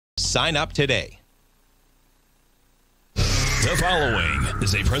Sign up today. The following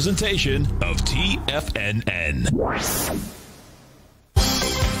is a presentation of TFNN.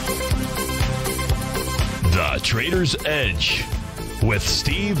 The Trader's Edge with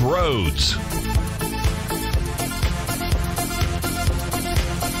Steve Rhodes.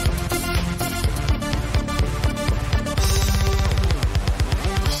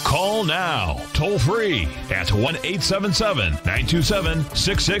 Call now, toll free at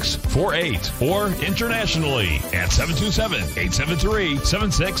 1-877-927-6648 or internationally at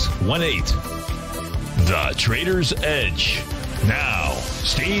 727-873-7618. The Trader's Edge. Now,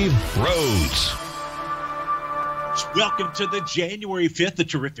 Steve Rhodes. Welcome to the January 5th, the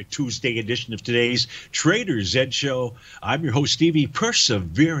terrific Tuesday edition of today's Trader's Edge Show. I'm your host, Stevie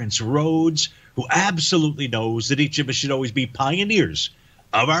Perseverance Rhodes, who absolutely knows that each of us should always be pioneers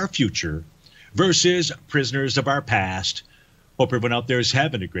of our future versus prisoners of our past. Hope everyone out there is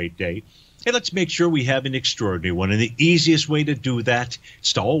having a great day. Hey, let's make sure we have an extraordinary one. And the easiest way to do that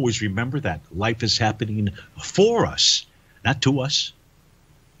is to always remember that life is happening for us, not to us.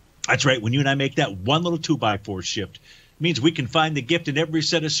 That's right. When you and I make that one little 2x4 shift, it means we can find the gift in every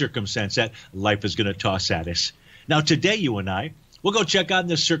set of circumstance that life is going to toss at us. Now, today, you and I, we'll go check on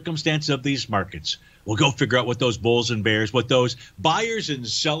the circumstance of these markets. We'll go figure out what those bulls and bears, what those buyers and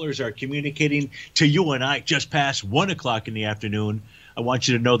sellers are communicating to you and I just past 1 o'clock in the afternoon. I want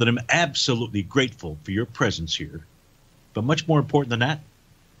you to know that I'm absolutely grateful for your presence here. But much more important than that,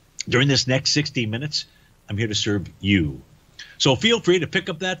 during this next 60 minutes, I'm here to serve you. So feel free to pick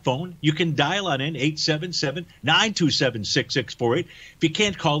up that phone. You can dial on in 877-927-6648. If you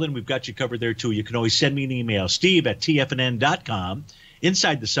can't call in, we've got you covered there too. You can always send me an email, steve@tfnn.com.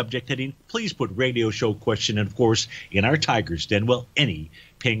 Inside the subject heading, please put radio show question. And, of course, in our Tiger's Den, well, any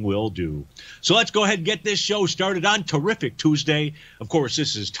ping will do. So let's go ahead and get this show started on terrific Tuesday. Of course,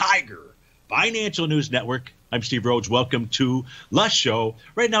 this is Tiger Financial News Network. I'm Steve Rhodes. Welcome to the show.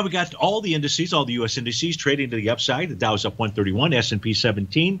 Right now we got all the indices, all the U.S. indices trading to the upside. The Dow's up 131, S&P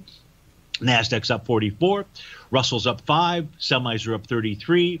 17, NASDAQ's up 44, Russell's up 5, semis are up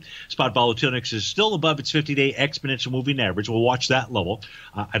 33. Spot volatility is still above its 50-day exponential moving average. We'll watch that level.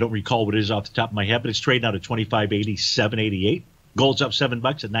 I don't recall what it is off the top of my head, but it's trading out at 25.80, 7.88. Gold's up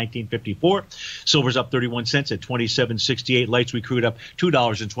 $7 at 19.54. Silver's up 31 cents at 27.68. Lights we crude up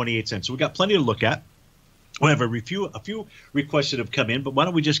 $2.28. So we got plenty to look at. We have a few requests that have come in, but why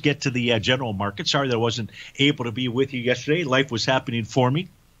don't we just get to the general market? Sorry that I wasn't able to be with you yesterday. Life was happening for me.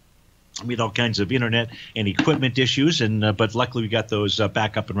 We had all kinds of internet and equipment issues, but luckily we got those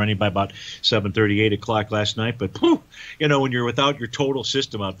back up and running by about 7:30, 8 o'clock last night. But, when you're without your total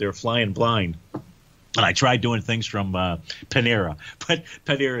system out there flying blind, and I tried doing things from Panera, but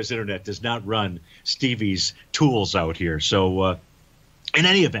Panera's internet does not run Stevie's tools out here. So in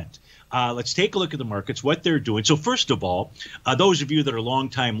any event, let's take a look at the markets, what they're doing. So first of all, those of you that are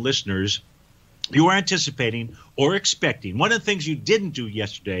longtime listeners, you were anticipating or expecting. One of the things you didn't do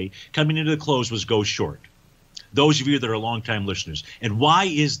yesterday coming into the close was go short. Those of you that are longtime listeners. And why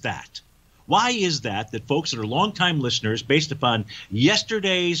is that? Why is that folks that are longtime listeners, based upon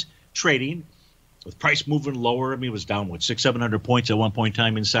yesterday's trading, with price moving lower, it was down, 600-700 points at one point in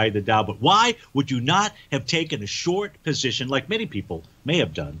time inside the Dow. But why would you not have taken a short position like many people may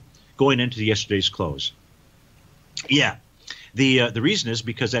have done going into yesterday's close? Yeah. The reason is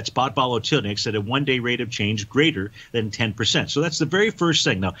because that spot volatility at a one-day rate of change greater than 10%. So that's the very first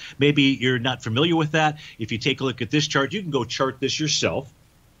thing. Now, maybe you're not familiar with that. If you take a look at this chart, you can go chart this yourself.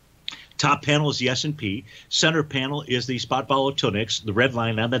 Top panel is the S&P. Center panel is the spot volatility. The red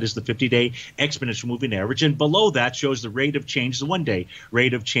line on that is the 50-day exponential moving average. And below that shows the rate of change, the one-day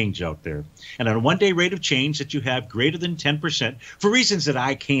rate of change out there. And on a one-day rate of change that you have greater than 10%, for reasons that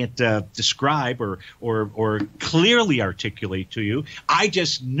I can't describe or clearly articulate to you, I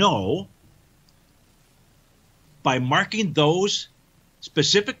just know by marking those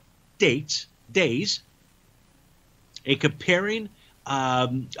specific days, a comparing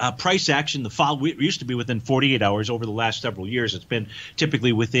price action, we used to be within 48 hours. Over the last several years, it's been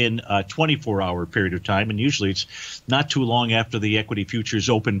typically within a 24-hour period of time, and usually it's not too long after the equity futures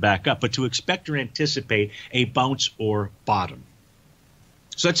open back up. But to expect or anticipate a bounce or bottom.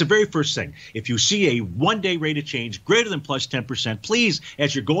 So that's the very first thing. If you see a one-day rate of change greater than plus 10%, please,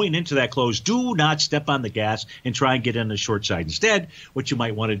 as you're going into that close, do not step on the gas and try and get in the short side. Instead, what you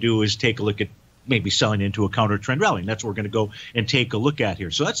might want to do is take a look at maybe selling into a counter trend rally. And that's what we're going to go and take a look at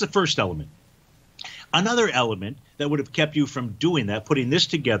here. So that's the first element. Another element that would have kept you from doing that, putting this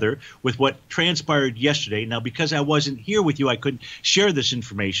together with what transpired yesterday. Now, because I wasn't here with you, I couldn't share this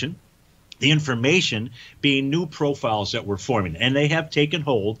information. The information being new profiles that we're forming, and they have taken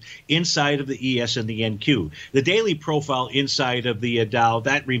hold inside of the ES and the NQ. The daily profile inside of the Dow,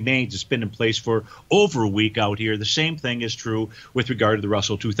 that remains. It's been in place for over a week out here. The same thing is true with regard to the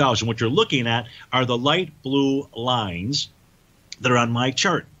Russell 2000. What you're looking at are the light blue lines that are on my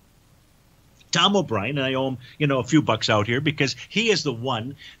chart. Tom O'Brien, and I owe him, a few bucks out here because he is the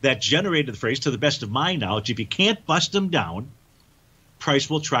one that generated the phrase, to the best of my knowledge, if you can't bust them down, price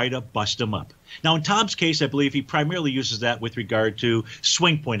will try to bust them up. Now, in Tom's case, I believe he primarily uses that with regard to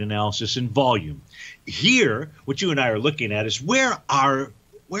swing point analysis and volume. Here, what you and I are looking at is I'll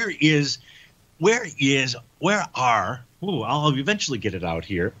eventually get it out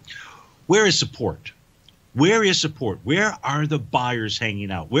here. Where is support? Where is support? Where are the buyers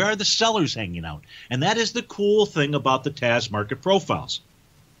hanging out? Where are the sellers hanging out? And that is the cool thing about the TAS market profiles.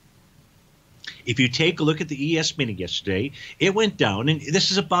 If you take a look at the ES mini yesterday, it went down, and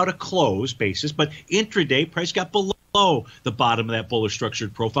this is about a close basis, but intraday price got below the bottom of that bullish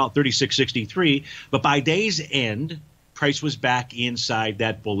structured profile, 36.63, but by day's end, price was back inside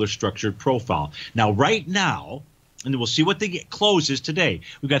that bullish structured profile. Now, right now, and we'll see what the close is today.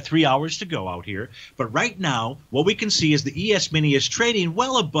 We've got 3 hours to go out here, but right now, what we can see is the ES mini is trading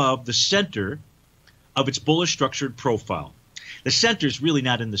well above the center of its bullish structured profile. The center is really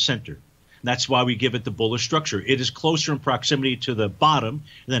not in the center. That's why we give it the bullish structure. It is closer in proximity to the bottom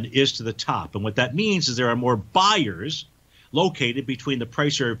than it is to the top. And what that means is there are more buyers located between the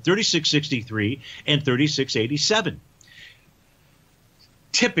price area of 36.63 and 36.87.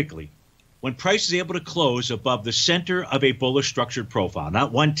 Typically, when price is able to close above the center of a bullish structured profile,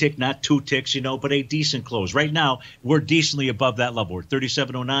 not one tick, not two ticks, but a decent close. Right now, we're decently above that level. We're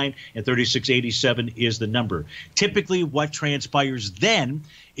 37.09 and 36.87 is the number. Typically, what transpires then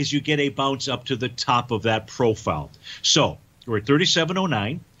is you get a bounce up to the top of that profile. So we're at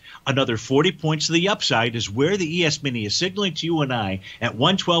 37.09. Another 40 points to the upside is where the ES mini is signaling to you and I at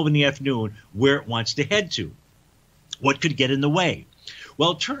 1:12 in the afternoon where it wants to head to. What could get in the way?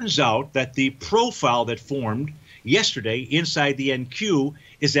 Well, it turns out that the profile that formed yesterday inside the NQ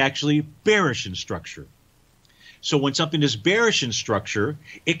is actually bearish in structure. So when something is bearish in structure,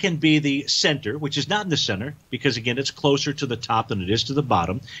 it can be the center, which is not in the center because, again, it's closer to the top than it is to the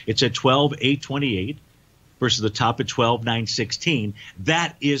bottom. It's at 12,828 versus the top at 12,916.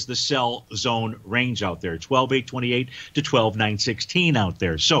 That is the sell zone range out there, 12,828 to 12,916 out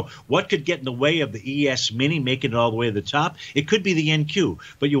there. So what could get in the way of the ES mini making it all the way to the top? It could be the NQ,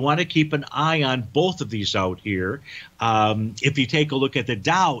 but you want to keep an eye on both of these out here. If you take a look at the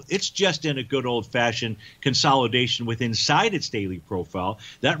Dow, it's just in a good old-fashioned consolidation with inside its daily profile.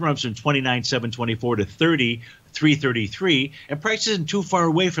 That runs from 29,724 to 30,333, and price isn't too far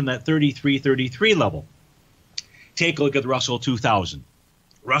away from that 33.33 level. Take a look at the Russell 2000.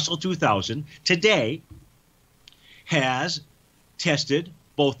 Russell 2000 today has tested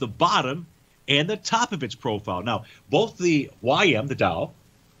both the bottom and the top of its profile. Now, both the YM, the Dow,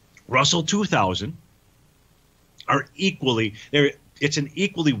 Russell 2000 are equally there. It's an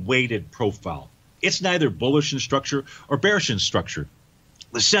equally weighted profile. It's neither bullish in structure or bearish in structure.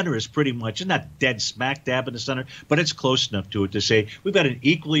 The center is pretty much, it's not dead smack dab in the center, but it's close enough to it to say we've got an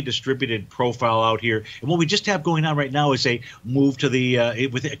equally distributed profile out here. And what we just have going on right now is a move to the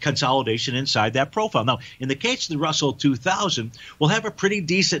with a consolidation inside that profile. Now, in the case of the Russell 2000, we'll have a pretty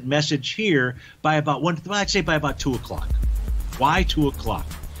decent message here by about by about 2 o'clock. Why 2 o'clock?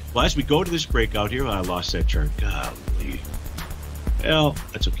 Well, as we go to this breakout here, I lost that chart. Golly. Well,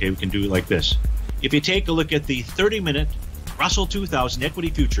 that's okay. We can do it like this. If you take a look at the 30-minute Russell 2000 equity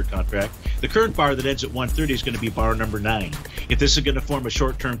future contract, the current bar that ends at 130 is going to be bar number 9. If this is going to form a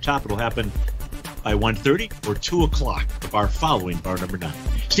short-term top, it'll happen by 1:30 or 2 o'clock, the bar following bar number 9.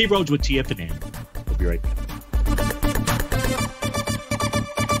 Steve Rhodes with TFNN. We'll be right back.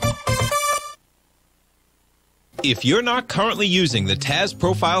 If you're not currently using the TAS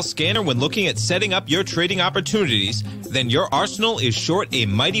Profile Scanner when looking at setting up your trading opportunities, then your arsenal is short a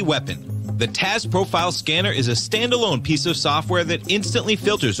mighty weapon. The TAS Profile Scanner is a standalone piece of software that instantly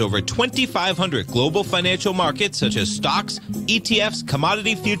filters over 2,500 global financial markets such as stocks, ETFs,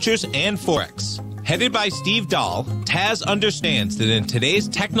 commodity futures, and Forex. Headed by Steve Dahl, TAS understands that in today's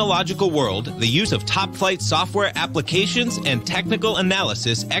technological world, the use of top-flight software applications and technical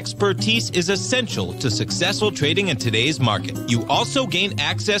analysis expertise is essential to successful trading in today's market. You also gain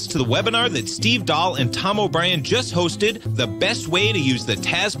access to the webinar that Steve Dahl and Tom O'Brien just hosted, The Best Way to Use the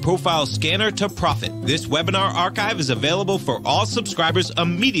TAS Profile Scanner to Profit. This webinar archive is available for all subscribers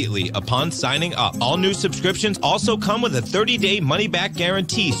immediately upon signing up. All new subscriptions also come with a 30-day money-back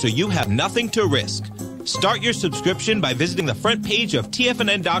guarantee, so you have nothing to risk. Start your subscription by visiting the front page of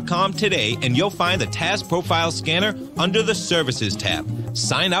TFNN.com today, and you'll find the TAS Profile Scanner under the Services tab.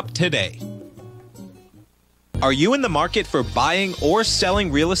 Sign up today. Are you in the market for buying or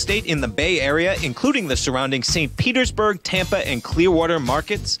selling real estate in the Bay Area, including the surrounding St. Petersburg, Tampa, and Clearwater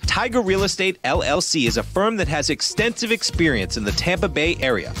markets? Tiger Real Estate LLC is a firm that has extensive experience in the Tampa Bay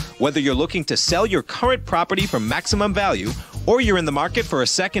area. Whether you're looking to sell your current property for maximum value, or you're in the market for a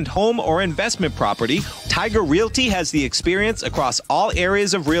second home or investment property, Tiger Realty has the experience across all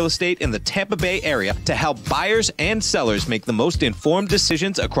areas of real estate in the Tampa Bay area to help buyers and sellers make the most informed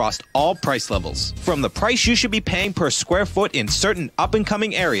decisions across all price levels. From the price you should be paying per square foot in certain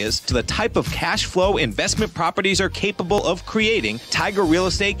up-and-coming areas to the type of cash flow investment properties are capable of creating, Tiger Real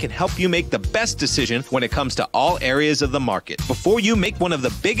Estate can help you make the best decision when it comes to all areas of the market. Before you make one of the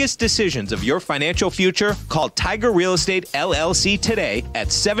biggest decisions of your financial future, call Tiger Real Estate LLC today at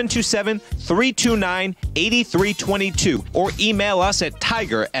 727-329-8322 or email us at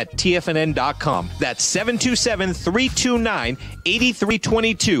tiger@tfnn.com. That's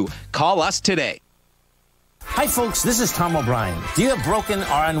 727-329-8322. Call us today. Hi folks, this is Tom O'Brien. Do you have broken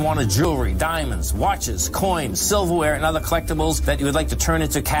or unwanted jewelry, diamonds, watches, coins, silverware, and other collectibles that you would like to turn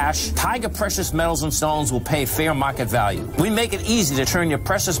into cash? Tiger Precious Metals and Stones will pay fair market value. We make it easy to turn your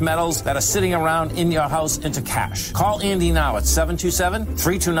precious metals that are sitting around in your house into cash. Call Andy now at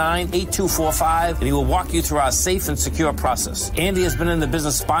 727-329-8245 and he will walk you through our safe and secure process. Andy has been in the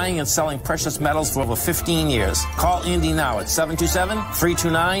business buying and selling precious metals for over 15 years. Call Andy now at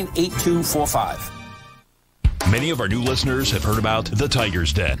 727-329-8245. Many of our new listeners have heard about The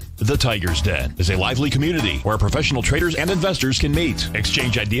Tiger's Den. The Tiger's Den is a lively community where professional traders and investors can meet,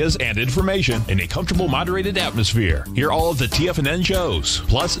 exchange ideas and information in a comfortable, moderated atmosphere. Hear all of the TFNN shows,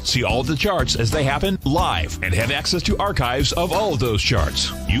 plus see all of the charts as they happen live and have access to archives of all of those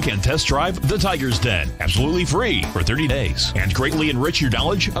charts. You can test drive The Tiger's Den absolutely free for 30 days and greatly enrich your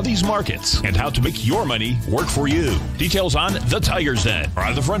knowledge of these markets and how to make your money work for you. Details on The Tiger's Den are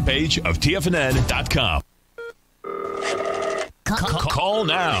on the front page of TFNN.com. Call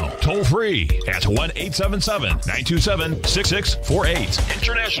now, toll free at 1-877-927-6648.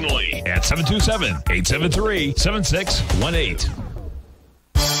 Internationally at 727-873-7618.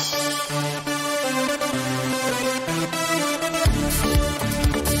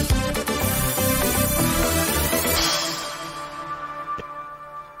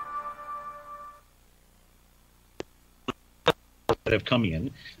 That have come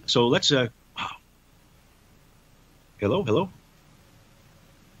in. So let's hello.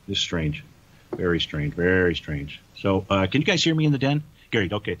 This is strange. Very strange. Very strange. So can you guys hear me in the den?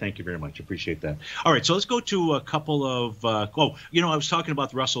 Great. Okay. Thank you very much. Appreciate that. All right. So let's go to a couple of I was talking about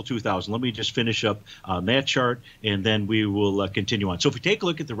the Russell 2000. Let me just finish up on that chart, and then we will continue on. So if we take a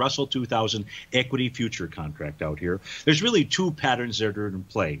look at the Russell 2000 equity future contract out here, there's really two patterns that are in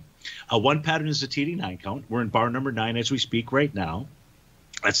play. One pattern is the TD9 count. We're in bar number 9 as we speak right now.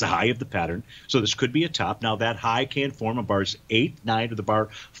 That's the high of the pattern. So this could be a top. Now that high can form on bars 8, 9, or the bar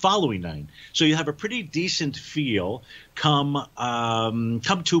following 9. So you have a pretty decent feel come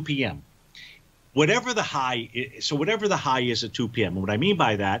 2 p.m. Whatever the high is, so whatever the high is at 2 p.m. And what I mean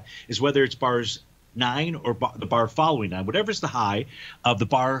by that is whether it's bars 9 or the bar following 9, whatever's the high of the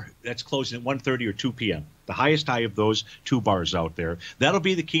bar that's closing at 1:30 or 2 p.m. The highest high of those two bars out there. That'll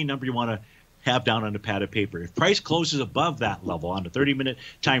be the key number you want to have down on a pad of paper. If price closes above that level on the 30-minute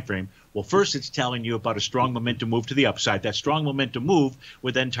time frame, well, first it's telling you about a strong momentum move to the upside. That strong momentum move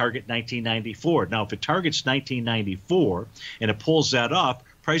would then target 1994. Now, if it targets 1994 and it pulls that off,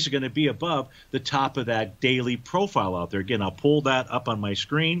 price is going to be above the top of that daily profile out there. Again, I'll pull that up on my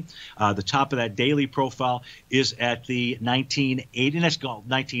screen. The top of that daily profile is at the 1980, and that's called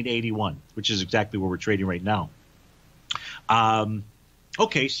 1981, which is exactly where we're trading right now.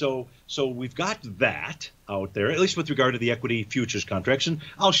 Okay, so we've got that out there, at least with regard to the equity futures contracts, and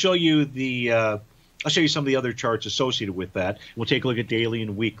I'll show you some of the other charts associated with that. We'll take a look at daily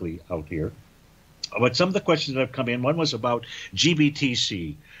and weekly out here. But some of the questions that have come in, one was about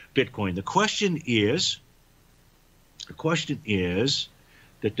GBTC, Bitcoin. The question is, what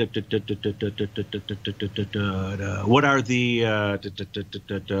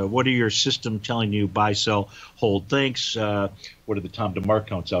are your system telling you buy, sell, hold? Thanks. What are the Tom DeMark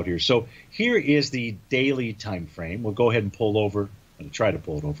counts out here? So here is the daily time frame. We'll go ahead and pull over. I'm going to try to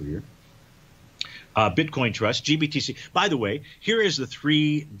pull it over here. Bitcoin Trust, GBTC. By the way, here is the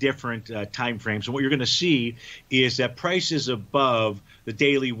three different time frames. And what you're going to see is that price is above the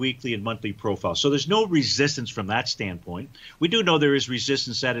daily, weekly, and monthly profile. So there's no resistance from that standpoint. We do know there is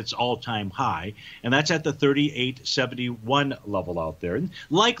resistance at its all-time high, and that's at the 38.71 level out there. And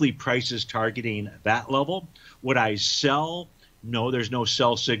likely price is targeting that level. Would I sell? No, there's no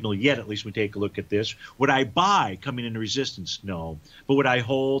sell signal yet. At least we take a look at this. Would I buy coming into resistance? No. But would I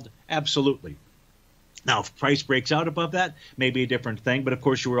hold? Absolutely. Now, if price breaks out above that, maybe a different thing. But, of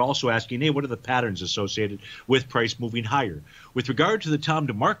course, you were also asking, hey, what are the patterns associated with price moving higher? With regard to the Tom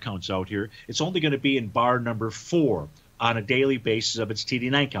DeMark counts out here, it's only going to be in bar number 4 on a daily basis of its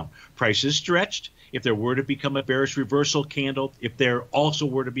TD9 count. Price is stretched. If there were to become a bearish reversal candle, if there also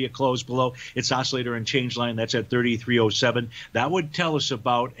were to be a close below its oscillator and change line, that's at 33.07. That would tell us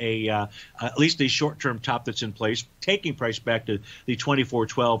about at least a short-term top that's in place, taking price back to the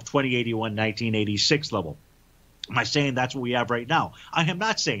 24.12, 20.81, 19.86 level. Am I saying that's what we have right now? I am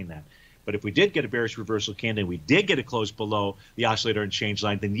not saying that. But if we did get a bearish reversal candle and we did get a close below the oscillator and change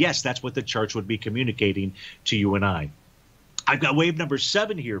line, then yes, that's what the charts would be communicating to you and I. I've got wave number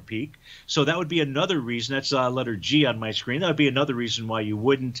 7 here, Peak. So that would be another reason. That's letter G on my screen. That would be another reason why you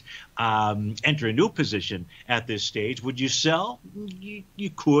wouldn't enter a new position at this stage. Would you sell? You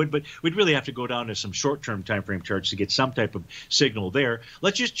could, but we'd really have to go down to some short-term time frame charts to get some type of signal there.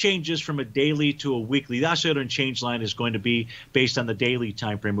 Let's just change this from a daily to a weekly. The oscillator and change line is going to be based on the daily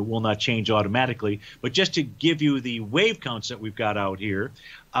time frame. It will not change automatically. But just to give you the wave counts that we've got out here,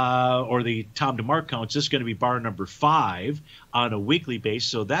 or the Tom DeMark counts, this is going to be bar number 5 on a weekly base,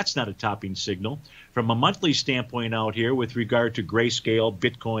 so that's not a topping signal. From a monthly standpoint out here with regard to Grayscale,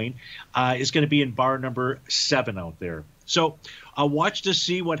 Bitcoin, is going to be in bar number 7 out there. So watch to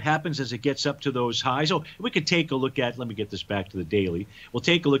see what happens as it gets up to those highs. Oh, we could take a look at, let me get this back to the daily. We'll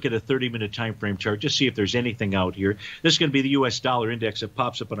take a look at a 30-minute time frame chart, just see if there's anything out here. This is going to be the U.S. dollar index that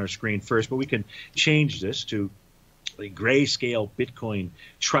pops up on our screen first, but we can change this to the Grayscale Bitcoin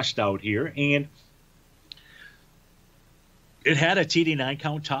Trust out here, and it had a TD9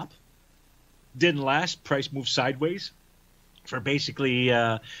 count top. Didn't last. Price moved sideways for basically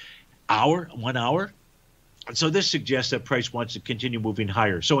 1 hour. And so this suggests that price wants to continue moving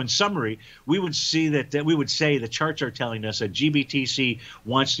higher. So in summary, we would see that we would say the charts are telling us that GBTC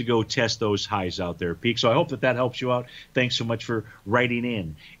wants to go test those highs out there, Peak. So I hope that helps you out. Thanks so much for writing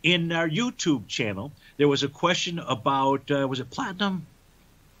in. In our YouTube channel, there was a question about, was it platinum?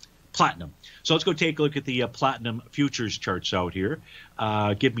 Platinum. So let's go take a look at the platinum futures charts out here.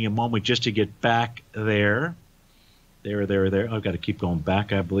 Give me a moment just to get back there. There. I've got to keep going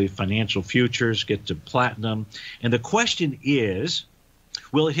back, I believe. Financial futures, get to platinum. And the question is,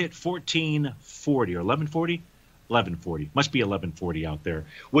 will it hit 1440 or 1140? 1140. Must be 1140 out there,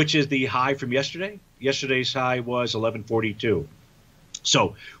 which is the high from yesterday. Yesterday's high was 1142.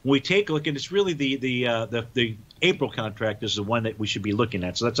 So when we take a look, and it's really the April contract is the one that we should be looking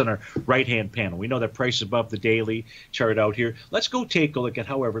at. So that's on our right-hand panel. We know that price above the daily chart out here. Let's go take a look at,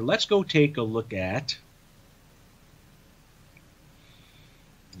 however, let's go take a look at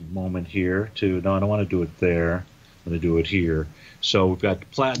a moment here to, no, I don't want to do it there. I'm going to do it here. So we've got the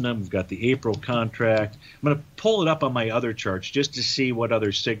platinum, we've got the April contract. I'm going to pull it up on my other charts just to see what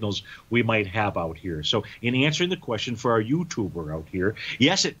other signals we might have out here. So in answering the question for our YouTuber out here,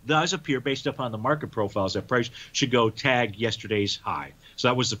 yes, it does appear based upon the market profiles that price should go tag yesterday's high. So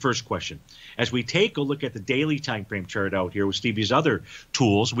that was the first question. As we take a look at the daily time frame chart out here with Stevie's other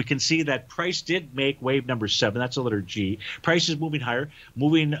tools, we can see that price did make wave number 7. That's the letter G. Price is moving higher,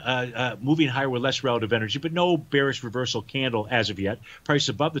 moving higher with less relative energy, but no bearish reversal candle as of yet. Price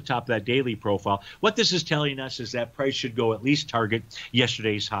above the top of that daily profile. What this is telling us is that price should go at least target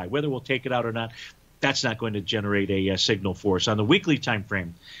yesterday's high. Whether we'll take it out or not, that's not going to generate a signal for us. On the weekly time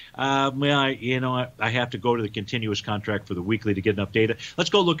frame, I have to go to the continuous contract for the weekly to get enough data. Let's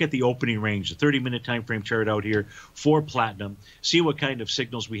go look at the opening range, the 30-minute time frame chart out here for platinum, see what kind of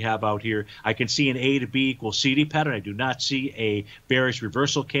signals we have out here. I can see an A to B equals CD pattern. I do not see a bearish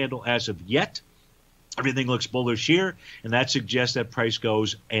reversal candle as of yet. Everything looks bullish here, and that suggests that price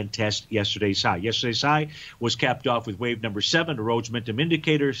goes and tests yesterday's high. Yesterday's high was capped off with wave number 7, a Rhodes momentum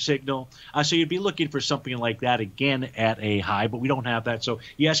indicator signal. So you'd be looking for something like that again at a high, but we don't have that. So,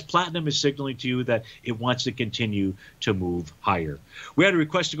 yes, platinum is signaling to you that it wants to continue to move higher. We had a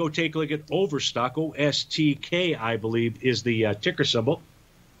request to go take a look at Overstock. OSTK, I believe, is the ticker symbol.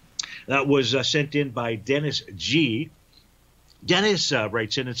 That was sent in by Dennis G. Dennis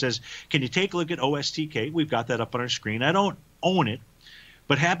writes in and says, can you take a look at OSTK? We've got that up on our screen. I don't own it,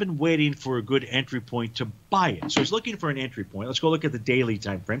 but have been waiting for a good entry point to buy it. So he's looking for an entry point. Let's go look at the daily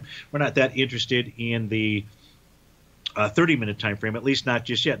time frame. We're not that interested in the 30-minute time frame, at least not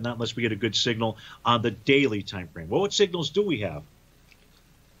just yet, not unless we get a good signal on the daily time frame. Well, what signals do we have?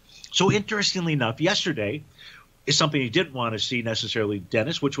 So interestingly enough, yesterday is something you didn't want to see necessarily,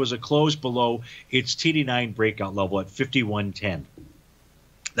 Dennis, which was a close below its TD9 breakout level at 51.10.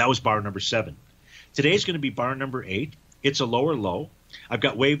 That was bar number 7. Today's going to be bar number 8. It's a lower low. I've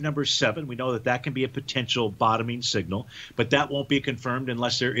got wave number 7. We know that that can be a potential bottoming signal, but that won't be confirmed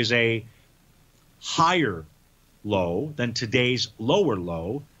unless there is a higher low than today's lower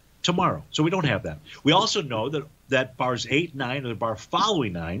low tomorrow. So we don't have that. We also know that bars 8, 9, or the bar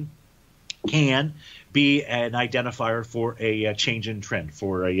following 9 can be an identifier for a change in trend,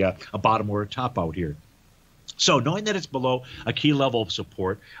 for a bottom or a top out here. So knowing that it's below a key level of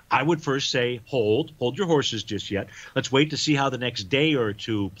support, I would first say hold your horses just yet. Let's wait to see how the next day or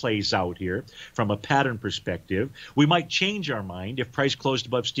two plays out here from a pattern perspective. We might change our mind if price closed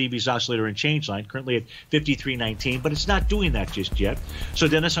above Stevie's oscillator and change line, currently at 53.19, but it's not doing that just yet. So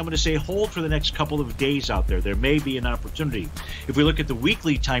Dennis, I'm going to say hold for the next couple of days out there. There may be an opportunity. If we look at the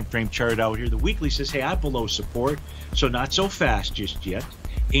weekly time frame chart out here, the weekly says, hey, I'm below support, so not so fast just yet.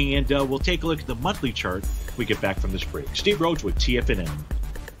 And we'll take a look at the monthly chart when we get back from this break. Steve Rhodes with TFNN.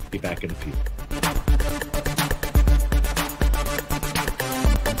 Be back in a few.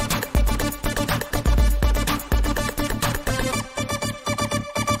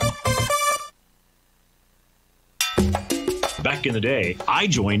 Back in the day, I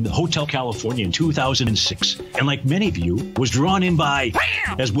joined Hotel California in 2006, and like many of you, was drawn in by,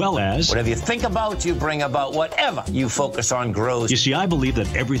 as well as... Whatever you think about, you bring about. Whatever you focus on grows. You see, I believe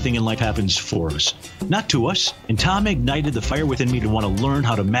that everything in life happens for us, not to us. And Tom ignited the fire within me to want to learn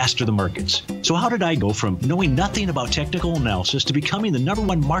how to master the markets. So how did I go from knowing nothing about technical analysis to becoming the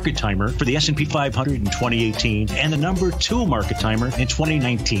 #1 market timer for the S&P 500 in 2018 and the #2 market timer in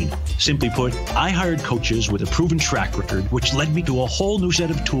 2019? Simply put, I hired coaches with a proven track record, which led me to a whole new set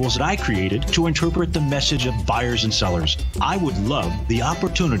of tools that I created to interpret the message of buyers and sellers. I would love the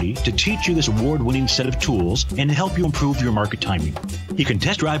opportunity to teach you this award-winning set of tools and to help you improve your market timing. You can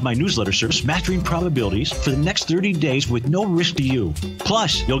test drive my newsletter service, Mastering Probabilities, for the next 30 days with no risk to you.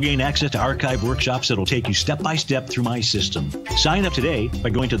 Plus, you'll gain access to archive workshops that'll take you step-by-step through my system. Sign up today by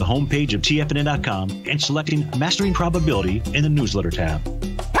going to the homepage of TFNN.com and selecting Mastering Probability in the newsletter tab.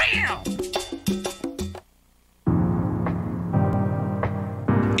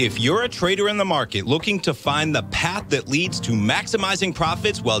 If you're a trader in the market looking to find the path that leads to maximizing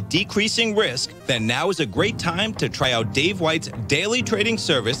profits while decreasing risk, then now is a great time to try out Dave White's daily trading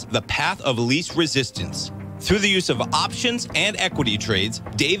service, The Path of Least Resistance. Through the use of options and equity trades,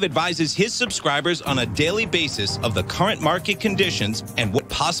 Dave advises his subscribers on a daily basis of the current market conditions and what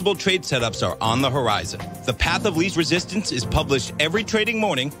possible trade setups are on the horizon. The Path of Least Resistance is published every trading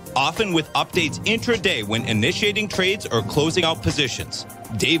morning, often with updates intraday when initiating trades or closing out positions.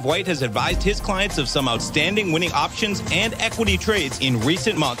 Dave White has advised his clients of some outstanding winning options and equity trades in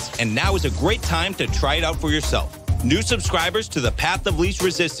recent months, and now is a great time to try it out for yourself. New subscribers to the Path of Least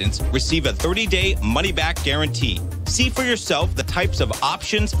Resistance receive a 30-day money-back guarantee. See for yourself the types of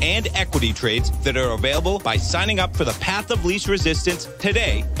options and equity trades that are available by signing up for the Path of Least Resistance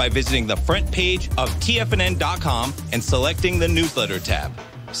today by visiting the front page of TFNN.com and selecting the newsletter tab.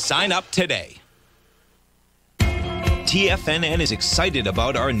 Sign up today. TFNN is excited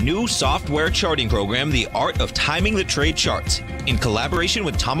about our new software charting program, The Art of Timing the Trade Charts. In collaboration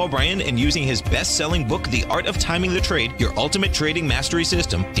with Tom O'Brien and using his best-selling book, The Art of Timing the Trade, Your Ultimate Trading Mastery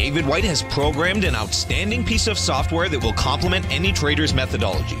System, David White has programmed an outstanding piece of software that will complement any trader's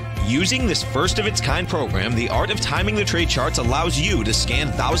methodology. Using this first-of-its-kind program, The Art of Timing the Trade Charts allows you to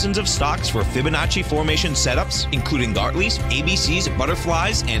scan thousands of stocks for Fibonacci formation setups, including Gartleys, ABCs,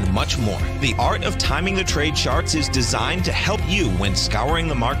 butterflies, and much more. The Art of Timing the Trade Charts is designed to help you when scouring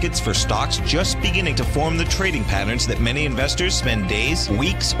the markets for stocks just beginning to form the trading patterns that many investors spend days,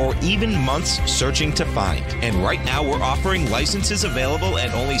 weeks, or even months searching to find. And right now, we're offering licenses available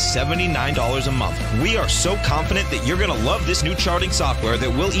at only $79 a month. We are so confident that you're going to love this new charting software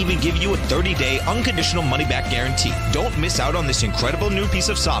that will even give you a 30-day unconditional money-back guarantee. Don't miss out on this incredible new piece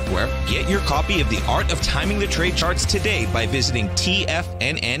of software. Get your copy of The Art of Timing the Trade Charts today by visiting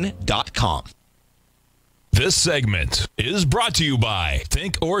TFNN.com. This segment is brought to you by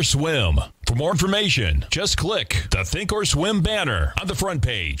Think or Swim. For more information, just click the Think or Swim banner on the front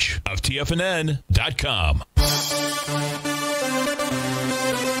page of TFNN.com.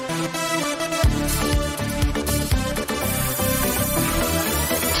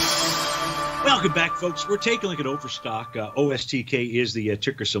 Welcome back, folks. We're taking a look at Overstock. OSTK is the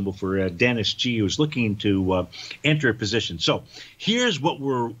ticker symbol for Dennis G, who's looking to enter a position. So here's what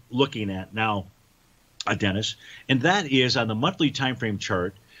we're looking at now, Dennis, and that is on the monthly time frame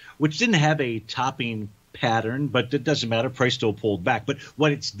chart, which didn't have a topping pattern, but it doesn't matter. Price still pulled back. But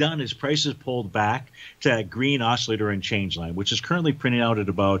what it's done is price has pulled back to that green oscillator and change line, which is currently printing out at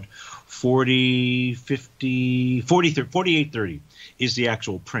about 48.30 is the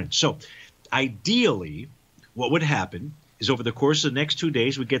actual print. So ideally, what would happen is over the course of the next 2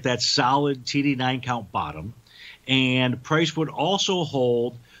 days, we get that solid TD9 count bottom, and price would also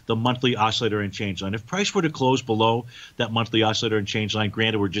hold the monthly oscillator and change line. If price were to close below that monthly oscillator and change line,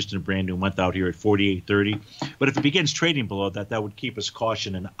 granted we're just in a brand new month out here at 48.30, but if it begins trading below that, that would keep us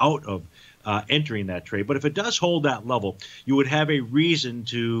caution and out of entering that trade. But if it does hold that level, you would have a reason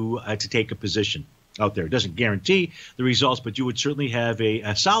to take a position out there. It doesn't guarantee the results, but you would certainly have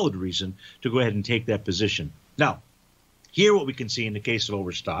a solid reason to go ahead and take that position. Now, here what we can see in the case of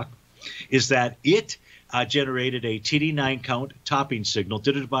Overstock is that it generated a TD9 count topping signal,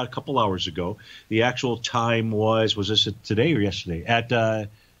 did it about a couple hours ago. The actual time was this today or yesterday? At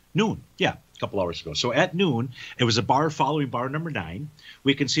noon. Yeah, a couple hours ago. So at noon, it was a bar following bar number 9.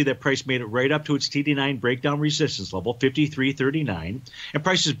 We can see that price made it right up to its TD9 breakdown resistance level, 53.39, and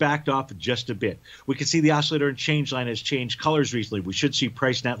price has backed off just a bit. We can see the oscillator and change line has changed colors recently. We should see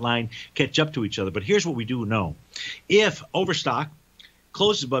price and that line catch up to each other. But here's what we do know. If Overstock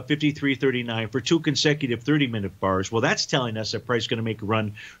closes above 53.39 for 2 consecutive 30-minute bars, well, that's telling us that price is going to make a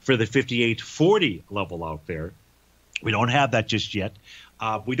run for the 58.40 level out there. We don't have that just yet.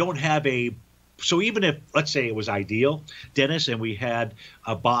 We don't have a – so even if, let's say it was ideal, Dennis, and we had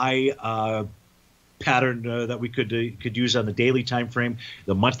a buy pattern that we could use on the daily time frame,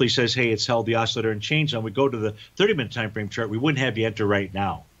 the monthly says, hey, it's held the oscillator and change line. We go to the 30-minute time frame chart, we wouldn't have you enter right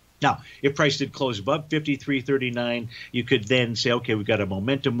now. Now, if price did close above 53.39, you could then say, okay, we've got a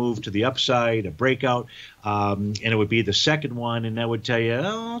momentum move to the upside, a breakout, and it would be the second one, and that would tell you,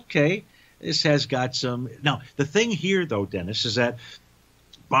 oh, okay, this has got some. Now, the thing here, though, Dennis, is that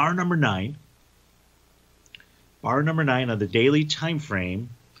bar number 9 on the daily time frame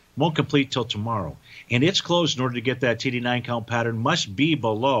won't complete till tomorrow, and its close in order to get that TD9 count pattern must be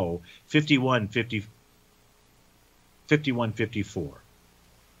below 51.54.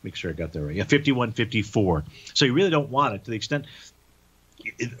 Make sure I got that right. Yeah, 51.54. So you really don't want it to the extent,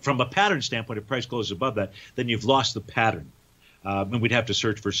 from a pattern standpoint, if price closes above that, then you've lost the pattern. And we'd have to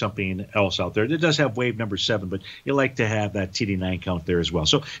search for something else out there. It does have wave number 7, but you like to have that TD9 count there as well.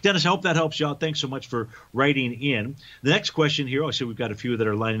 So, Dennis, I hope that helps you out. Thanks so much for writing in. The next question here, I see we've got a few that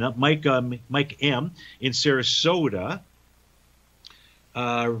are lining up. Mike M. in Sarasota.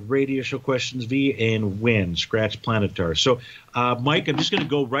 Radio show questions, V and Win, Scratch Planetar. So, Mike, I'm just going to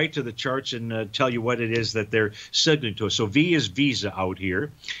go right to the charts and tell you what it is that they're signaling to us. So V is Visa out here.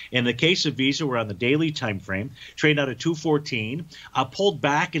 In the case of Visa, we're on the daily time frame, trading out at 214, pulled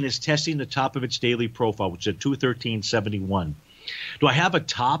back and is testing the top of its daily profile, which is at 213.71. Do I have a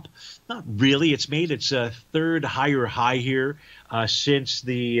top? Not really. It's made its third higher high here since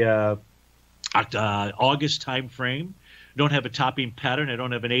the August time frame. Don't have a topping pattern. I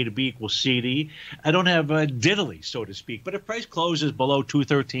don't have an A to B equals CD. I don't have a diddly, so to speak. But if price closes below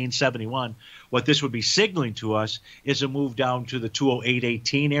 213.71, what this would be signaling to us is a move down to the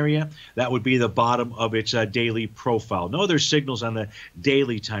 208.18 area. That would be the bottom of its daily profile. No other signals on the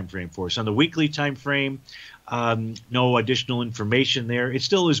daily time frame for us. On the weekly time frame, no additional information there. It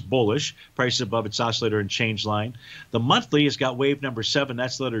still is bullish. Price above its oscillator and change line. The monthly has got wave number 7.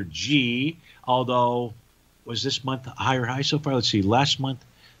 That's letter G, although – was this month a higher high so far? Let's see. Last month,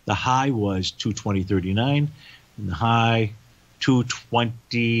 the high was 220.39, and the high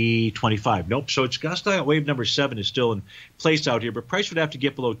 220.25. Nope. So it's got wave number 7 is still in place out here, but price would have to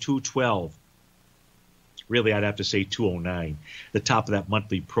get below 212. Really, I'd have to say 209, the top of that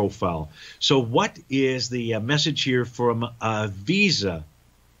monthly profile. So what is the message here from Visa?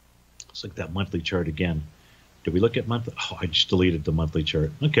 Let's look at that monthly chart again. Did we look at monthly? Oh, I just deleted the monthly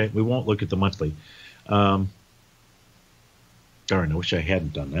chart. Okay, we won't look at the monthly. Darn, I wish I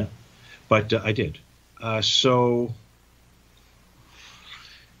hadn't done that, but I did. So,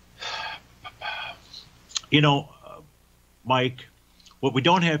 Mike, what we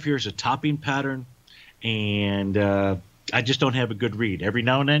don't have here is a topping pattern, and I just don't have a good read. Every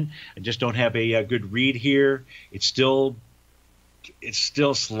now and then, I just don't have a good read here. It's still it's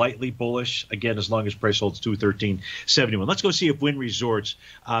still slightly bullish, again, as long as price holds 213.71. Let's go see if Wynn Resorts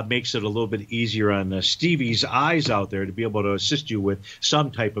makes it a little bit easier on Stevie's eyes out there to be able to assist you with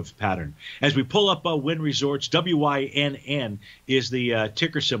some type of pattern. As we pull up Wynn Resorts, WYNN is the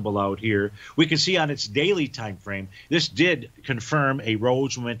ticker symbol out here. We can see on its daily time frame, this did confirm a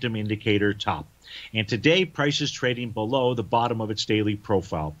Rhodes momentum indicator top. And today, price is trading below the bottom of its daily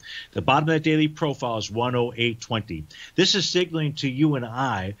profile. The bottom of that daily profile is 108.20. This is signaling to you and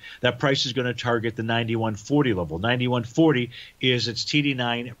I that price is going to target the 91.40 level. 91.40 is its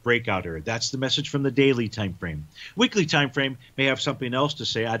TD9 breakout area. That's the message from the daily time frame. Weekly time frame may have something else to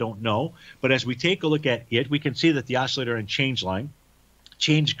say. I don't know. But as we take a look at it, we can see that the oscillator and change line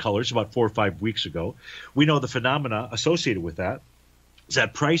changed colors about 4 or 5 weeks ago. We know the phenomena associated with that.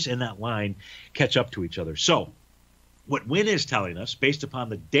 That price and that line catch up to each other. So what Wynn is telling us, based upon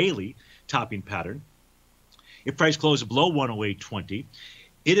the daily topping pattern, if price closes below 108.20,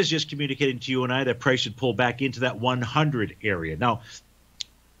 it is just communicating to you and I that price should pull back into that 100 area. Now,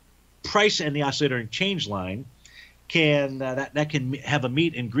 price and the oscillator and change line can that can have a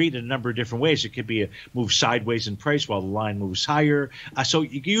meet and greet in a number of different ways. It could be a move sideways in price while the line moves higher. So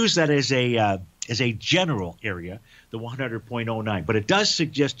you can use that as a general area, the 100.09. But it does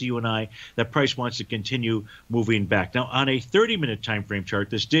suggest to you and I that price wants to continue moving back. Now, on a 30-minute time frame chart,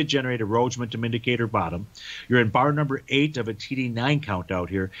 this did generate a Rhodes momentum indicator bottom. You're in bar number 8 of a TD9 count out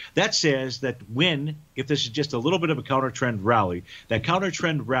here. That says that when, if this is just a little bit of a counter trend rally, that counter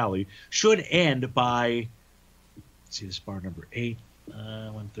trend rally should end by, let's see, this bar number 8,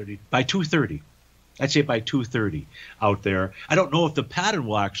 130, by 2:30. I'd say by 2:30 out there. I don't know if the pattern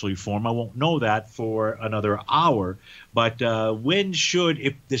will actually form. I won't know that for another hour. But when should,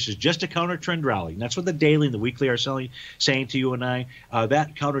 if this is just a counter trend rally, and that's what the daily and the weekly are saying to you and I,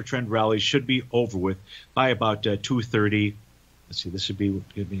 that counter trend rally should be over with by about 2:30. Let's see, this would be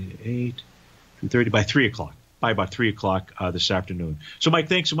 8, 2:30, by 3 o'clock. By about 3 o'clock this afternoon. So, Mike,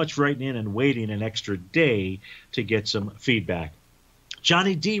 thanks so much for writing in and waiting an extra day to get some feedback.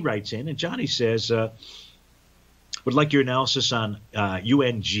 Johnny D writes in, and Johnny says, would like your analysis on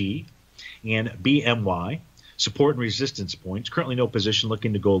UNG and BMY, support and resistance points. Currently no position,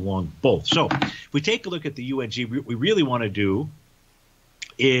 looking to go along both. So if we take a look at the UNG, we really want to do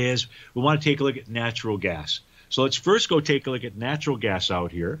is we want to take a look at natural gas. So let's first go take a look at natural gas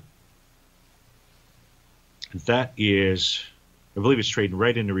out here. And that is, I believe it's trading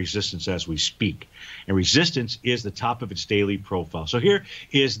right into resistance as we speak. And resistance is the top of its daily profile. So here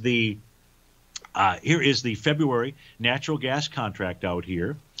is the February natural gas contract out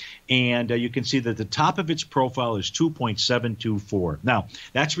here. And you can see that the top of its profile is 2.724. Now,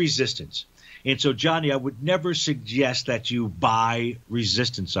 that's resistance. And so, Johnny, I would never suggest that you buy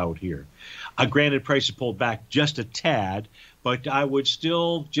resistance out here. Granted, price has pulled back just a tad, but I would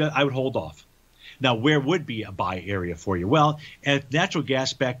still I would hold off. Now, where would be a buy area for you? Well, if natural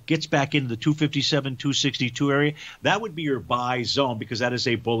gas gets back into the 257, 262 area, that would be your buy zone because that is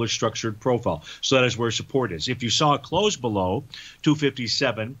a bullish structured profile. So that is where support is. If you saw a close below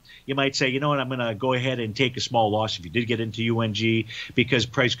 257, you might say, you know what, I'm going to go ahead and take a small loss if you did get into UNG because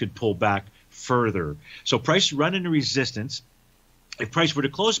price could pull back further. So price run into resistance. If price were to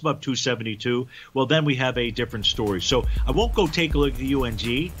close above 272, well, then we have a different story. So I won't go take a look at the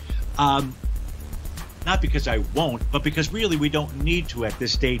UNG. Not because I won't, but because really we don't need to at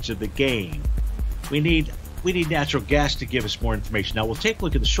this stage of the game. We need natural gas to give us more information. Now we'll take a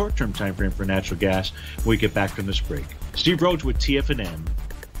look at the short-term time frame for natural gas when we get back from this break. Steve Rhodes with TFNN.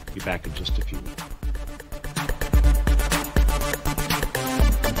 Be back in just a few minutes.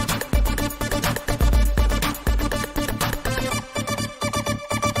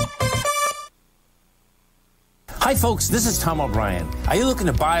 Hi folks, this is Tom O'Brien. Are you looking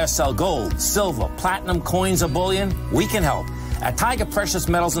to buy or sell gold, silver, platinum, coins, or bullion? We can help. At Tiger Precious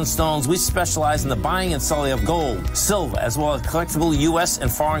Metals and Stones, we specialize in the buying and selling of gold, silver, as well as collectible U.S.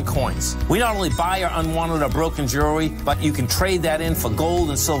 and foreign coins. We not only buy your unwanted or broken jewelry, but you can trade that in for gold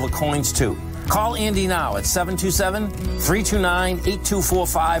and silver coins too. Call Andy now at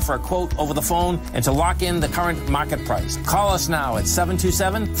 727-329-8245 for a quote over the phone and to lock in the current market price. Call us now at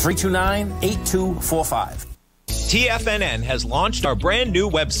 727-329-8245. TFNN has launched our brand new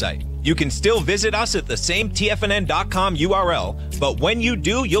website. You can still visit us at the same TFNN.com URL, but when you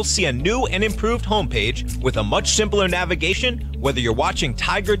do, you'll see a new and improved homepage with a much simpler navigation, whether you're watching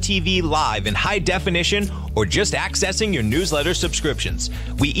Tiger TV live in high definition or just accessing your newsletter subscriptions.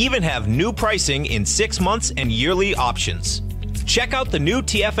 We even have new pricing in 6 months and yearly options. Check out the new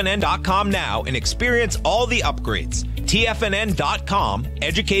TFNN.com now and experience all the upgrades. TFNN.com,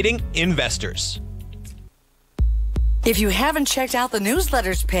 educating investors. If you haven't checked out the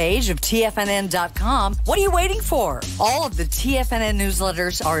newsletters page of TFNN.com, what are you waiting for? All of the TFNN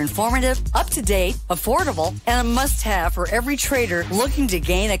newsletters are informative, up-to-date, affordable, and a must-have for every trader looking to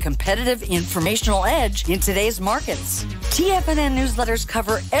gain a competitive informational edge in today's markets. TFNN newsletters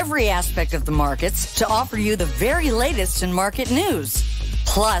cover every aspect of the markets to offer you the very latest in market news.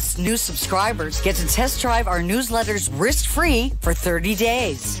 Plus, new subscribers get to test drive our newsletters risk-free for 30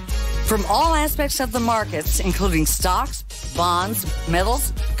 days. From all aspects of the markets, including stocks, bonds,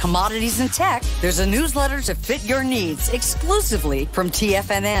 metals, commodities, and tech, there's a newsletter to fit your needs exclusively from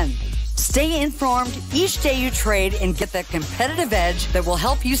TFNN. Stay informed each day you trade and get that competitive edge that will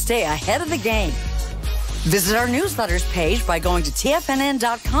help you stay ahead of the game. Visit our newsletters page by going to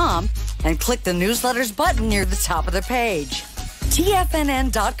TFNN.com and click the newsletters button near the top of the page.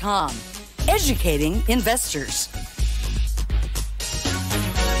 TFNN.com, educating investors.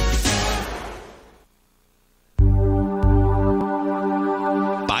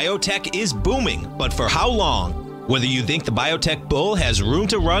 Biotech is booming, but for how long? Whether you think the biotech bull has room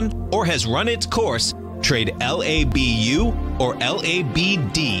to run or has run its course, trade LABU or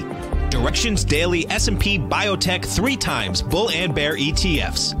LABD. Direction's daily S&P Biotech 3 times bull and bear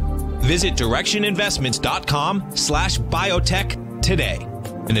ETFs. Visit directioninvestments.com/biotech today.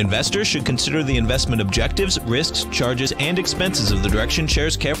 An investor should consider the investment objectives, risks, charges, and expenses of the Direction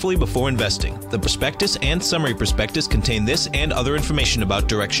shares carefully before investing. The prospectus and summary prospectus contain this and other information about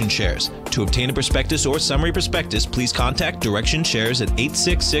Direction shares. To obtain a prospectus or summary prospectus, please contact Direction shares at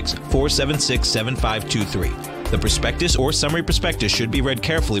 866-476-7523. The prospectus or summary prospectus should be read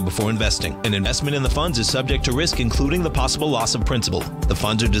carefully before investing. An investment in the funds is subject to risk, including the possible loss of principal. The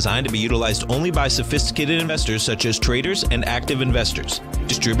funds are designed to be utilized only by sophisticated investors such as traders and active investors.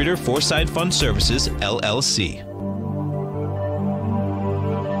 Distributor Foreside Fund Services, LLC.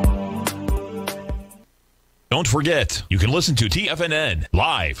 Don't forget, you can listen to TFNN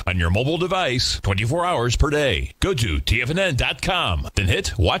live on your mobile device 24 hours per day. Go to TFNN.com, then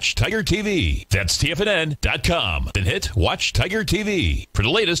hit Watch Tiger TV. That's TFNN.com, then hit Watch Tiger TV for the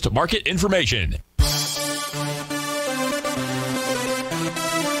latest market information.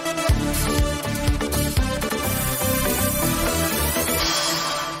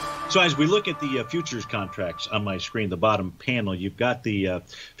 So as we look at the futures contracts on my screen, the bottom panel, you've got the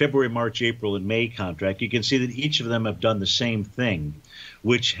February, March, April, and May contract. You can see that each of them have done the same thing,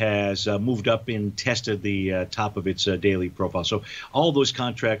 which has moved up and tested the top of its daily profile. So all those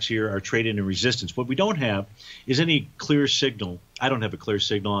contracts here are traded in resistance. What we don't have is any clear signal. I don't have a clear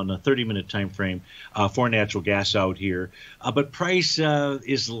signal on a 30-minute time frame for natural gas out here. But price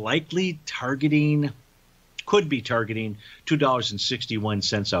is likely targeting, could be targeting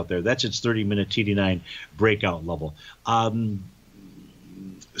 $2.61 out there. That's its 30-minute TD9 breakout level.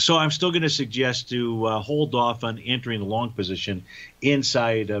 So I'm still going to suggest to hold off on entering the long position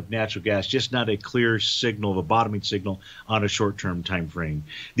inside of natural gas, just not a clear signal, a bottoming signal on a short-term time frame.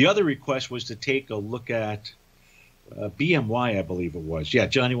 The other request was to take a look at BMY, I believe it was. Yeah,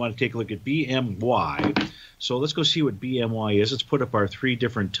 John, you want to take a look at BMY. So let's go see what BMY is. Let's put up our 3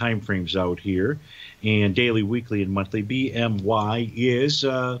 different time frames out here, and daily, weekly, and monthly. BMY is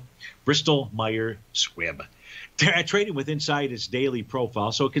Bristol-Myers Squibb. Trading with inside its daily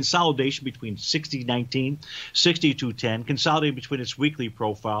profile. So consolidation between 60.19, 62.10. Consolidating between its weekly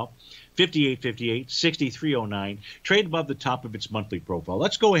profile, 58.58, 63.09. Trade above the top of its monthly profile.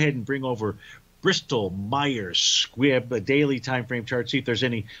 Let's go ahead and bring over Bristol-Myers Squibb, a daily time frame chart, see if there's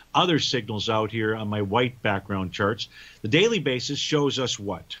any other signals out here on my white background charts. The daily basis shows us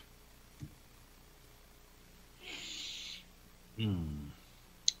what?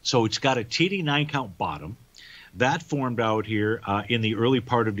 So it's got a TD9 count bottom. That formed out here in the early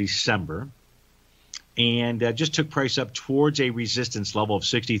part of December, and just took price up towards a resistance level of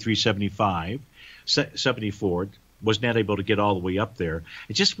 63.75, 74. Was not able to get all the way up there.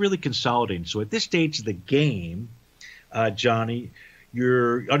 It's just really consolidating. So at this stage of the game, Johnny,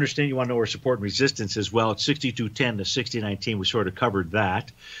 you understand you want to know where support and resistance is. Well, it's 62.10 to 60.19. We sort of covered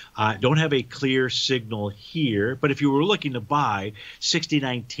that. Don't have a clear signal here, but if you were looking to buy,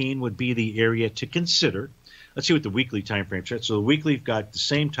 60.19 would be the area to consider. Let's see what the weekly time frame says. So the weekly, you've got the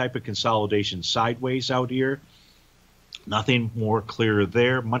same type of consolidation sideways out here. Nothing more clear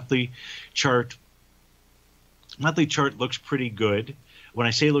there. Monthly chart looks pretty good. When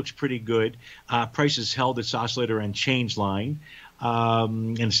I say looks pretty good, price has held its oscillator and change line,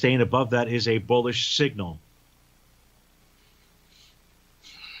 and staying above that is a bullish signal.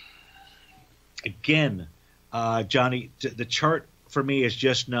 Again, Johnny, the chart for me is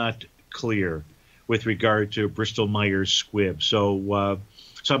just not clear with regard to Bristol-Myers Squibb. So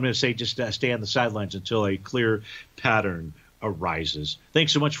So I'm going to say just stay on the sidelines until a clear pattern arises.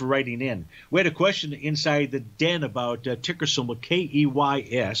 Thanks so much for writing in. We had a question inside the den about ticker symbol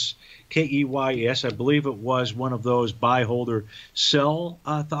KEYS. KEYS, I believe it was one of those buy, hold, or sell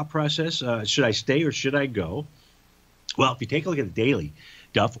thought process. Should I stay or should I go? Well, if you take a look at the daily,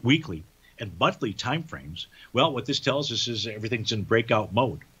 Duff, weekly, and monthly time frames, well, what this tells us is everything's in breakout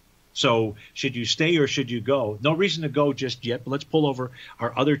mode. So should you stay or should you go? No reason to go just yet, but let's pull over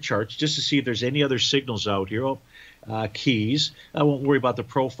our other charts just to see if there's any other signals out here. Keys. I won't worry about the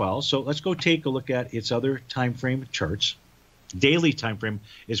profile. So let's go take a look at its other time frame charts. Daily time frame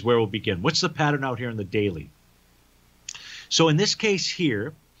is where we'll begin. What's the pattern out here in the daily? So in this case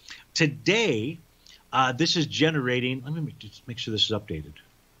here, today, this is generating. Let me just make sure this is updated.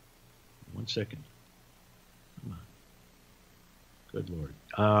 1 second. Come on. Good Lord.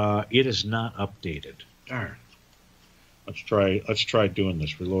 It is not updated. Darn. Let's try doing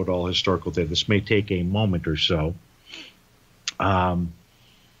this. Reload all historical data. This may take a moment or so. I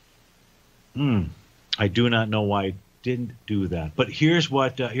do not know why I didn't do that. But here's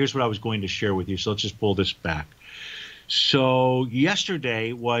what I was going to share with you. So let's just pull this back. So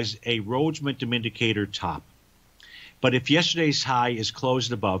yesterday was a Rhodes Momentum Indicator top. But if yesterday's high is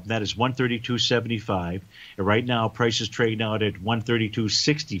closed above, that is 132.75, and right now price is trading out at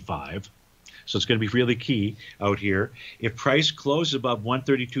 132.65. So it's going to be really key out here. If price closes above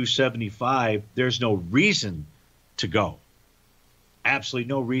 132.75, there's no reason to go. Absolutely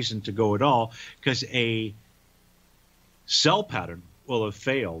no reason to go at all, because a sell pattern will have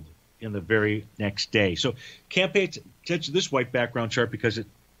failed in the very next day. So can't pay attention to this white background chart because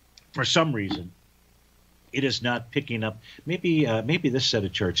for some reason, it is not picking up. Maybe this set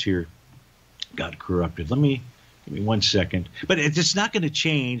of charts here got corrupted. Give me 1 second. But it's not going to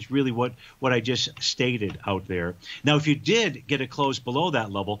change really what I just stated out there. Now, if you did get a close below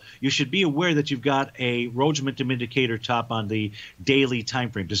that level, you should be aware that you've got a Rhodes Momentum Indicator top on the daily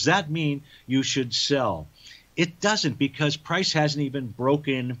time frame. Does that mean you should sell? It doesn't, because price hasn't even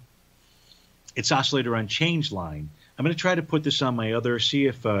broken its oscillator unchanged line. I'm going to try to put this on my other, see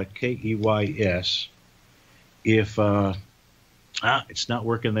if KEYS, if it's not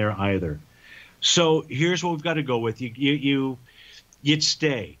working there either. So here's what we've got to go with. You'd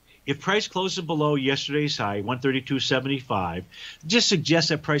stay. If price closes below yesterday's high, 132.75, just suggest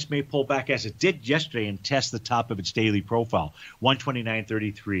that price may pull back as it did yesterday and test the top of its daily profile,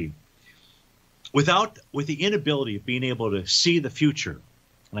 129.33. With the inability of being able to see the future,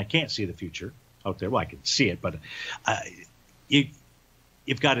 and I can't see the future out there. Well, I can see it, but you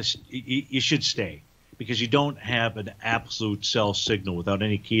should stay, because you don't have an absolute sell signal without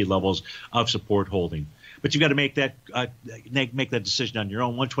any key levels of support holding. But you've got to make that decision on your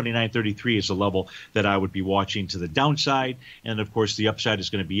own. 129.33 is the level that I would be watching to the downside. And, of course, the upside is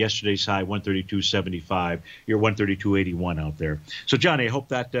going to be yesterday's high, 132.75. You're 132.81 out there. So, Johnny, I hope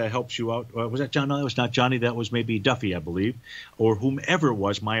that helps you out. Was that John? No, that was not Johnny. That was maybe Duffy, I believe, or whomever it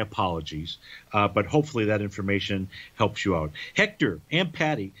was. My apologies. But hopefully that information helps you out. Hector and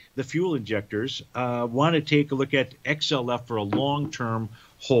Patty, the fuel injectors, want to take a look at XLF for a long-term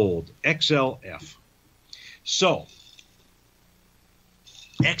hold. XLF. So,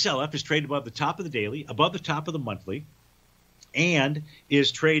 XLF is traded above the top of the daily, above the top of the monthly, and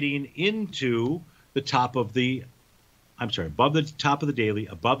is trading into the top of the, above the top of the daily,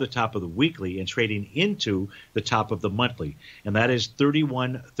 above the top of the weekly, and trading into the top of the monthly, and that is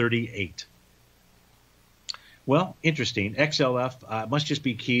 31.38. Well, interesting. XLF must just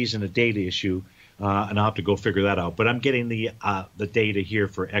be keys and a data issue, and I'll have to go figure that out. But I'm getting the data here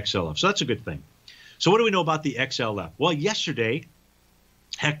for XLF, so that's a good thing. So what do we know about the XLF? Well, yesterday,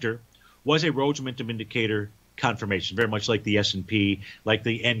 Hector, was a Rhodes Momentum Indicator confirmation, very much like the S&P, like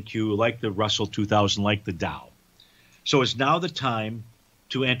the NQ, like the Russell 2000, like the Dow. So it's now the time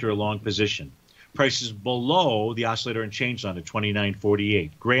to enter a long position. Prices below the oscillator and change line at 29.48.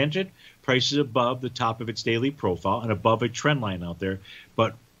 Granted, prices above the top of its daily profile and above a trend line out there,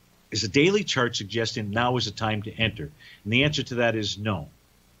 but is the daily chart suggesting now is the time to enter? And the answer to that is no.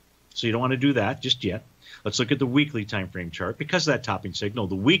 So you don't want to do that just yet. Let's look at the weekly time frame chart. Because of that topping signal,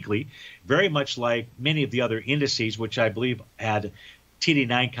 the weekly, very much like many of the other indices, which I believe had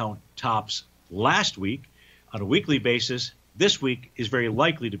TD9 count tops last week, on a weekly basis, this week is very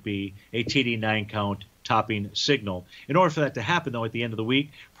likely to be a TD9 count topping signal. In order for that to happen, though, at the end of the week,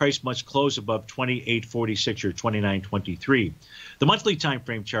 price must close above 28.46 or 29.23. The monthly time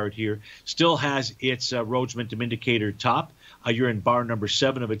frame chart here still has its Rhodes Momentum Indicator top. You're in bar number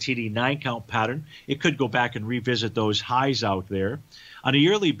 7 of a TD9 count pattern. It could go back and revisit those highs out there. On a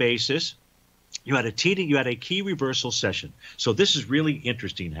yearly basis, You had a key reversal session. So this is really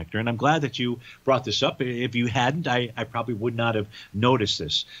interesting, Hector, and I'm glad that you brought this up. If you hadn't, I probably would not have noticed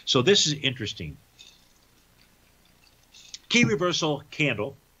this. So this is interesting. Key reversal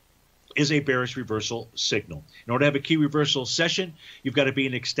candle is a bearish reversal signal. In order to have a key reversal session, you've got to be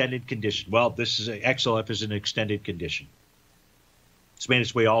in extended condition. Well, XLF is an extended condition. It's made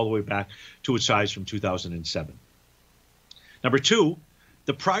its way all the way back to its size from 2007. Number two,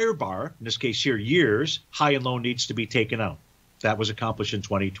 the prior bar, in this case here, years, high and low needs to be taken out. That was accomplished in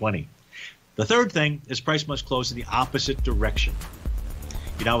 2020. The third thing is price must close in the opposite direction.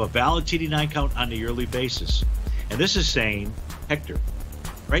 You now have a valid TD9 count on the yearly basis. And this is saying, Hector,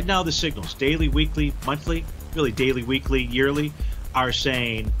 right now the signals, daily, weekly, monthly, really daily, weekly, yearly, are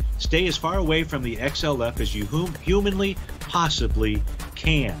saying stay as far away from the XLF as you humanly possibly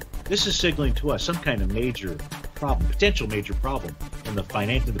can. This is signaling to us some kind of major problem, potential major problem in the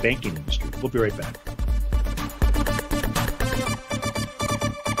finance and the banking industry. We'll be right back.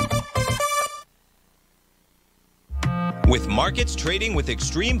 With markets trading with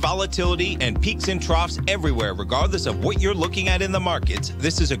extreme volatility and peaks and troughs everywhere, regardless of what you're looking at in the markets,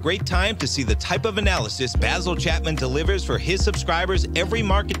 this is a great time to see the type of analysis Basil Chapman delivers for his subscribers every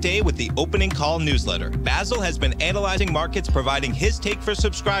market day with the Opening Call newsletter. Basil has been analyzing markets, providing his take for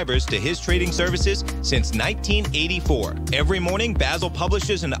subscribers to his trading services since 1984. Every morning, Basil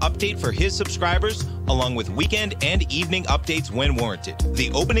publishes an update for his subscribers, along with weekend and evening updates when warranted.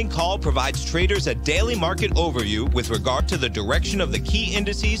 The Opening Call provides traders a daily market overview with regard to the direction of the key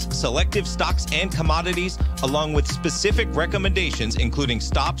indices, selective stocks and commodities, along with specific recommendations including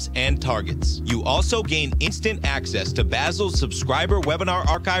stops and targets. You also gain instant access to Basil's subscriber webinar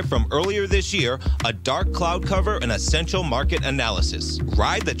archive from earlier this year, a dark cloud cover, and essential market analysis.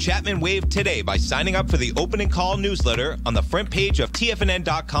 Ride the Chapman wave today by signing up for the Opening Call newsletter on the front page of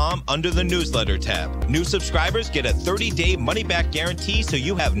TFNN.com under the newsletter tab. New subscribers get a 30-day money-back guarantee, so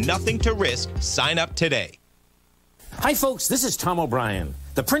you have nothing to risk. Sign up today. Hi, folks. This is Tom O'Brien.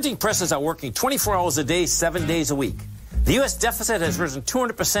 The printing presses are working 24 hours a day, 7 days a week. The U.S. deficit has risen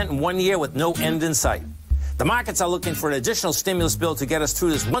 200% in 1 year with no end in sight. The markets are looking for an additional stimulus bill to get us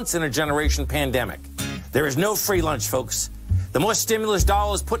through this once-in-a-generation pandemic. There is no free lunch, folks. The more stimulus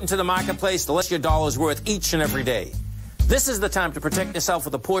dollars put into the marketplace, the less your dollar is worth each and every day. This is the time to protect yourself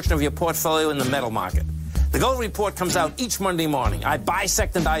with a portion of your portfolio in the metal market. The Gold Report comes out each Monday morning. I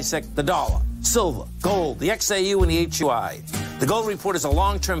bisect and dissect the dollar, silver, gold, the XAU, and the HUI. The Gold Report is a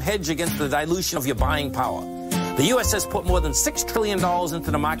long-term hedge against the dilution of your buying power. The U.S. has put more than $6 trillion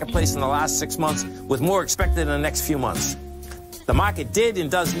into the marketplace in the last 6 months, with more expected in the next few months. The market did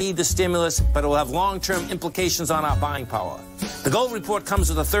and does need the stimulus, but it will have long-term implications on our buying power. The Gold Report comes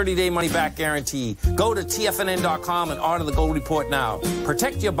with a 30-day money-back guarantee. Go to TFNN.com and order the Gold Report now.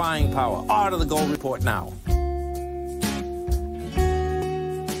 Protect your buying power. Order the Gold Report now.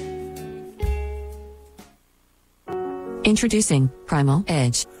 Introducing Primal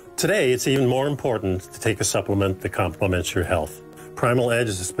Edge. Today, it's even more important to take a supplement that complements your health. Primal Edge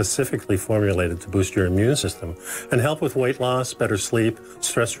is specifically formulated to boost your immune system and help with weight loss, better sleep,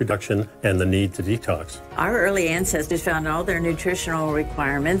 stress reduction, and the need to detox. Our early ancestors found all their nutritional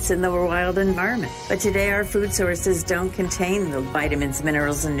requirements in the wild environment. But today, our food sources don't contain the vitamins,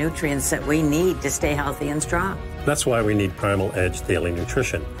 minerals, and nutrients that we need to stay healthy and strong. That's why we need Primal Edge Daily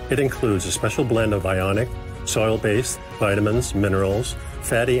Nutrition. It includes a special blend of ionic, soil-based vitamins, minerals,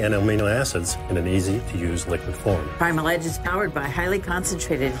 fatty and amino acids in an easy-to-use liquid form. Primal Edge is powered by highly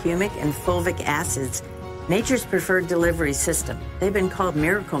concentrated humic and fulvic acids, nature's preferred delivery system. They've been called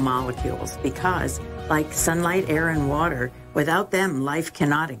miracle molecules because, like sunlight, air, and water, without them, life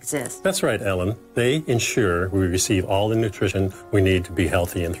cannot exist. That's right, Ellen. They ensure we receive all the nutrition we need to be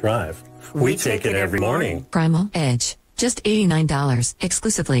healthy and thrive. We take it every morning. Primal Edge. Just $89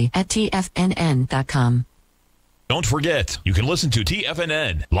 exclusively at TFNN.com. Don't forget, you can listen to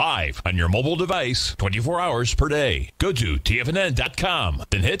TFNN live on your mobile device 24 hours per day. Go to TFNN.com,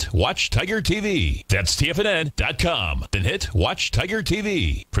 then hit Watch Tiger TV. That's TFNN.com, then hit Watch Tiger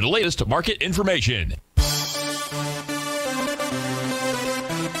TV for the latest market information.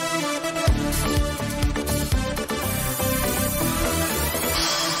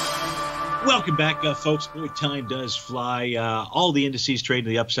 Welcome back, folks. Boy, time does fly. All the indices trade to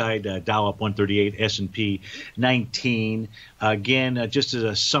the upside. Dow up 138, S&P 19. Again, just as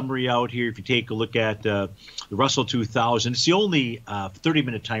a summary out here, if you take a look at the Russell 2000, it's the only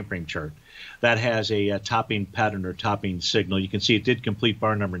 30-minute time frame chart that has a topping pattern or topping signal. You can see it did complete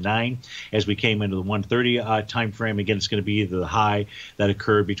bar number 9 as we came into the 1:30 time frame. Again, it's going to be either the high that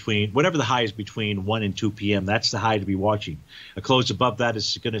occurred between, whatever the high is between 1 and 2 p.m., that's the high to be watching. A close above that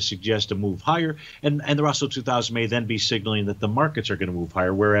is going to suggest a move higher, and the Russell 2000 may then be signaling that the markets are going to move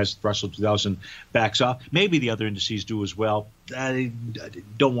higher, whereas the Russell 2000 backs off. Maybe the other indices do as well. I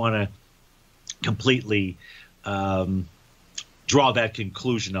don't want to completely draw that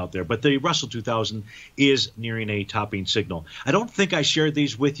conclusion out there, but the Russell 2000 is nearing a topping signal. I don't think I shared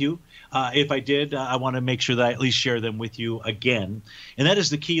these with you. If I did, I want to make sure that I at least share them with you again, and that is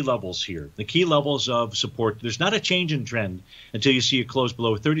the key levels here. The key levels of support. There's not a change in trend until you see a close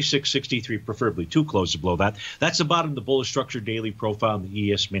below 36.63, preferably 2 closes below that. That's the bottom of the bullish structure daily profile in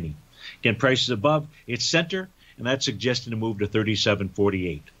the ES Mini. Again, prices above its center, and that's suggesting a move to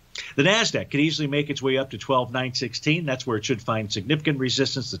 37.48. The NASDAQ could easily make its way up to 12,916. That's where it should find significant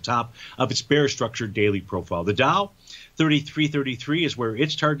resistance, the top of its bear structure daily profile. The Dow, 33.33 is where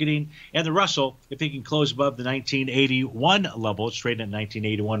it's targeting. And the Russell, if it can close above the 1981 level, it's trading at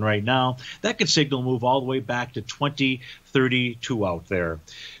 1981 right now, that could signal a move all the way back to 2032 out there.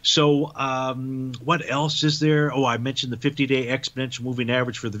 So what else is there? Oh, I mentioned the 50-day exponential moving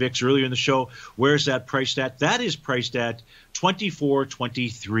average for the VIX earlier in the show. Where's that priced at? That is priced at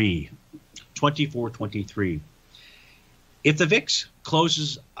 24.23. 24.23. If the VIX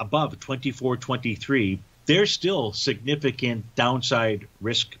closes above 24.23, there's still significant downside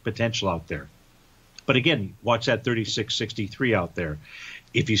risk potential out there. But again, watch that 36.63 out there.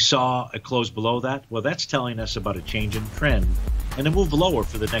 If you saw a close below that, well, that's telling us about a change in trend and a move lower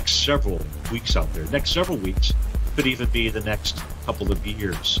for the next several weeks out there. Next several weeks could even be the next couple of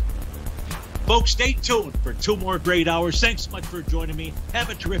years. Folks, stay tuned for 2 more great hours. Thanks so much for joining me. Have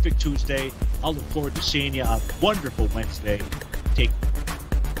a terrific Tuesday. I'll look forward to seeing you on a wonderful Wednesday. Take care.